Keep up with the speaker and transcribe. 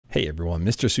Hey everyone,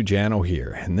 Mr. Sujano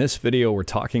here. In this video we're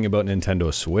talking about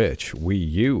Nintendo Switch,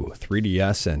 Wii U,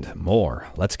 3DS and more.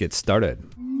 Let's get started.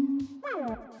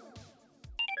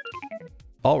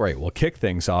 Alright, we'll kick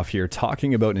things off here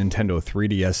talking about Nintendo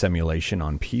 3DS emulation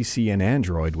on PC and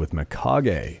Android with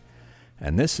Mikage.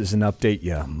 And this is an update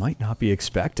you might not be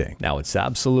expecting. Now, it's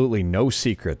absolutely no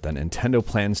secret that Nintendo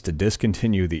plans to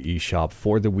discontinue the eShop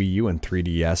for the Wii U and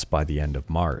 3DS by the end of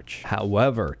March.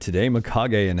 However, today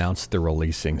Mikage announced they're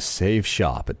releasing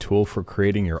SurfShark, a tool for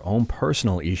creating your own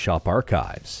personal eShop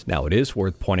archives. Now, it is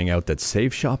worth pointing out that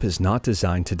SurfShark is not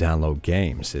designed to download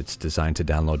games. It's designed to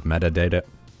download metadata.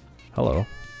 Hello.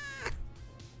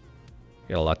 You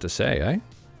got a lot to say, eh?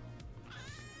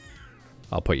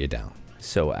 I'll put you down.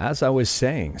 So as I was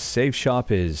saying, SurfShark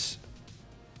is...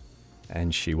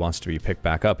 And she wants to be picked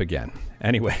back up again.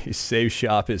 Anyway,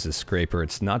 SurfShark is a scraper.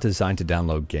 It's not designed to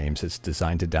download games. It's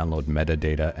designed to download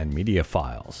metadata and media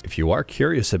files. If you are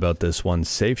curious about this one,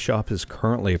 SurfShark is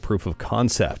currently a proof of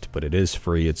concept, but it is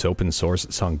free. It's open source.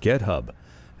 It's on GitHub.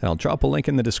 And I'll drop a link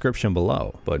in the description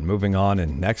below. But moving on,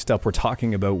 and next up we're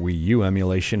talking about Wii U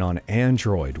emulation on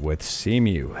Android with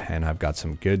CEMU. And I've got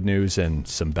some good news and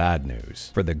some bad news.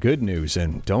 For the good news,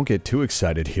 and don't get too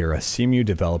excited here, a CEMU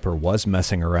developer was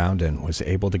messing around and was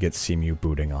able to get CEMU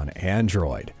booting on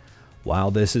Android. While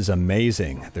this is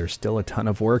amazing, there's still a ton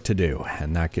of work to do,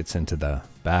 and that gets into the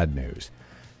bad news.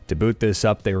 To boot this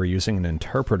up, they were using an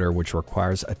interpreter which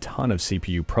requires a ton of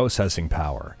CPU processing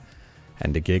power.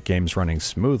 And to get games running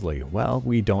smoothly, well,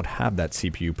 we don't have that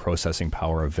CPU processing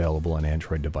power available on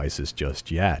Android devices just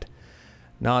yet.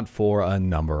 Not for a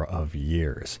number of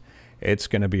years. It's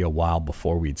going to be a while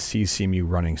before we'd see CEMU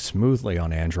running smoothly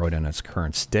on Android in its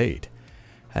current state.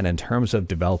 And in terms of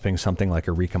developing something like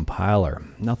a recompiler,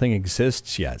 nothing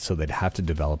exists yet, so they'd have to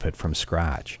develop it from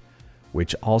scratch,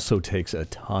 which also takes a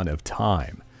ton of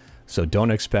time. So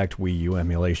don't expect Wii U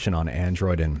emulation on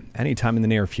Android in any time in the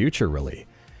near future, really.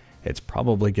 It's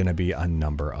probably going to be a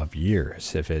number of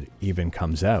years, if it even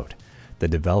comes out. The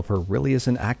developer really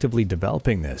isn't actively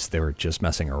developing this, they were just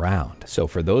messing around. So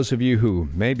for those of you who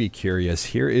may be curious,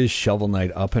 here is Shovel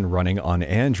Knight up and running on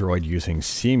Android using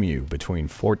CEMU between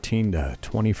 14 to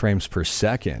 20 frames per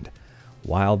second.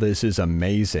 While this is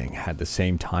amazing, at the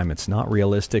same time it's not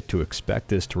realistic to expect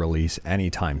this to release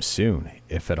anytime soon,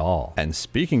 if at all. And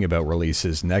speaking about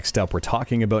releases, next up we're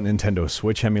talking about Nintendo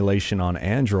Switch emulation on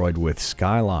Android with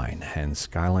Skyline, and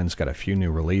Skyline's got a few new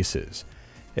releases.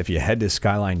 If you head to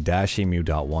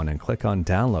skyline-emu.1 and click on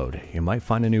download, you might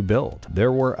find a new build.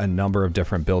 There were a number of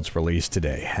different builds released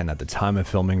today, and at the time of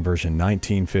filming, version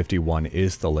 1951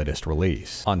 is the latest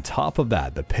release. On top of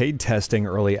that, the paid testing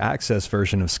early access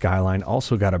version of Skyline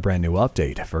also got a brand new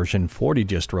update. Version 40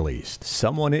 just released.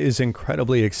 Someone is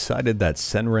incredibly excited that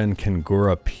Senran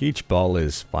Kangura Peach Ball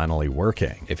is finally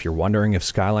working. If you're wondering if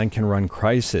Skyline can run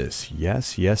Crisis,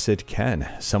 yes it can.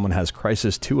 Someone has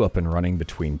Crisis 2 up and running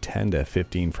between 10 to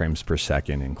 15 frames per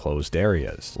second in closed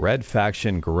areas. Red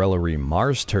Faction Guerrilla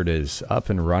Mars Turd is up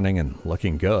and running and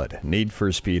looking good. Need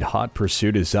for Speed Hot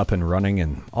Pursuit is up and running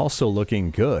and also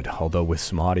looking good, although with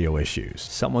some audio issues.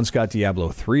 Someone's got Diablo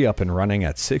 3 up and running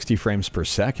at 60 frames per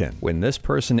second. When this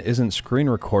person isn't screen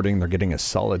recording, they're getting a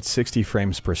solid 60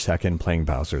 frames per second playing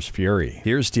Bowser's Fury.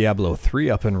 Here's Diablo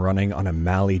 3 up and running on a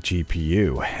Mali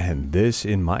GPU, and this,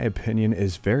 in my opinion,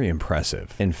 is very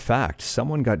impressive. In fact,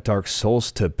 someone got Dark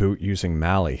Souls to boot using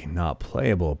Mali. Not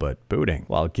playable, but booting.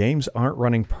 While games aren't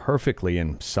running perfectly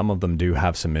and some of them do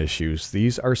have some issues,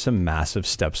 these are some massive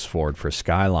steps forward for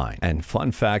Skyline. And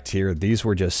fun fact here, these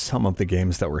were just some of the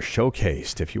games that were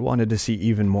showcased. If you wanted to see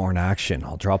even more in action,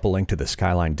 I'll drop a link to the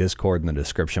Skyline Discord in the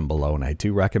description below, and I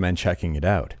do recommend checking it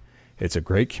out. It's a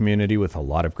great community with a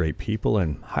lot of great people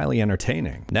and highly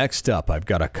entertaining. Next up, I've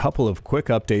got a couple of quick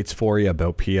updates for you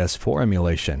about PS4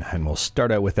 emulation, and we'll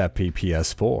start out with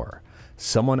FPPS4.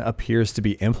 Someone appears to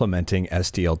be implementing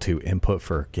SDL2 input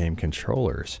for game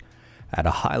controllers. At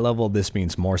a high level, this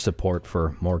means more support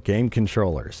for more game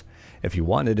controllers. If you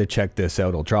wanted to check this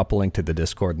out, I'll drop a link to the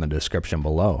Discord in the description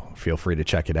below. Feel free to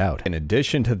check it out. In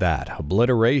addition to that,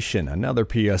 Obliteration, another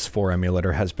PS4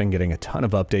 emulator, has been getting a ton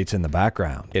of updates in the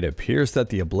background. It appears that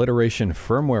the Obliteration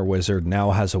firmware wizard now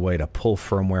has a way to pull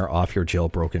firmware off your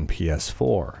jailbroken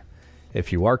PS4.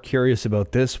 If you are curious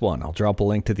about this one, I'll drop a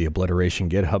link to the Obliteration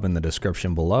GitHub in the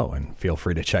description below, and feel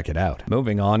free to check it out.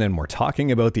 Moving on, and we're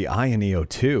talking about the Ayaneo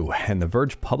 2, and The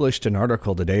Verge published an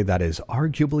article today that is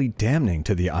arguably damning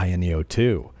to the Ayaneo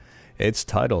 2. It's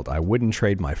titled, "I Wouldn't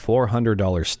Trade My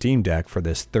 $400 Steam Deck for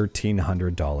This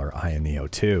 $1,300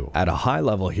 Ayaneo 2. At a high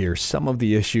level here, some of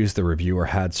the issues the reviewer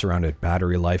had surrounded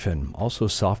battery life and also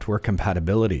software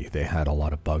compatibility. They had a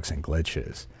lot of bugs and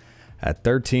glitches. At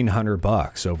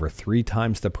 $1,300, over 3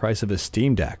 times the price of a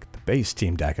Steam Deck, the base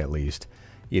Steam Deck at least,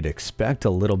 you'd expect a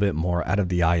little bit more out of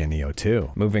the Ayaneo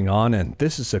too. Moving on, and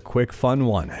this is a quick fun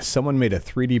one. Someone made a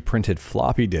 3D printed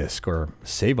floppy disk or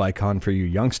save icon for you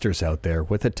youngsters out there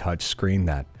with a touch screen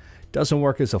that doesn't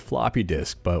work as a floppy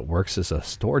disk, but works as a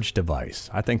storage device.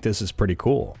 I think this is pretty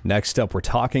cool. Next up, we're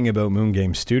talking about Moon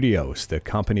Game Studios, the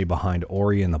company behind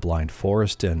Ori and the Blind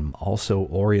Forest and also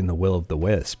Ori and the Will of the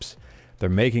Wisps. They're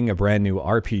making a brand new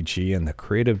RPG, and the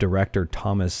creative director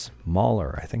Thomas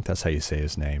Mahler, I think that's how you say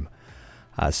his name,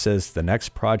 says the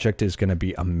next project is going to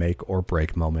be a make or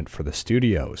break moment for the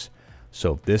studios.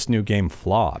 So if this new game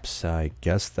flops, I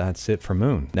guess that's it for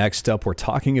Moon. Next up, we're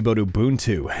talking about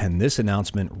Ubuntu, and this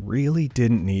announcement really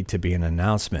didn't need to be an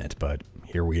announcement, but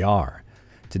here we are.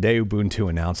 Today, Ubuntu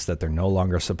announced that they're no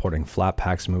longer supporting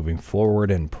flatpaks moving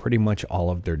forward in pretty much all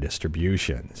of their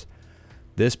distributions.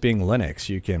 This being Linux,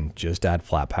 you can just add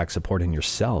flatpak support in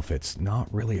yourself. It's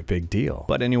not really a big deal.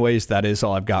 But anyways, that is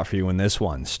all I've got for you in this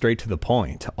one. Straight to the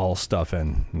point, all stuff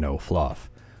and no fluff.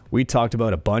 We talked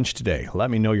about a bunch today.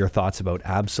 Let me know your thoughts about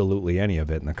absolutely any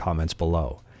of it in the comments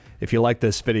below. If you liked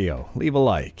this video, leave a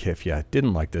like. If you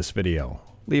didn't like this video,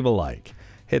 leave a like.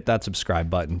 Hit that subscribe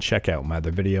button, check out my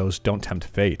other videos. Don't tempt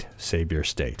fate, save your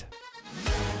state.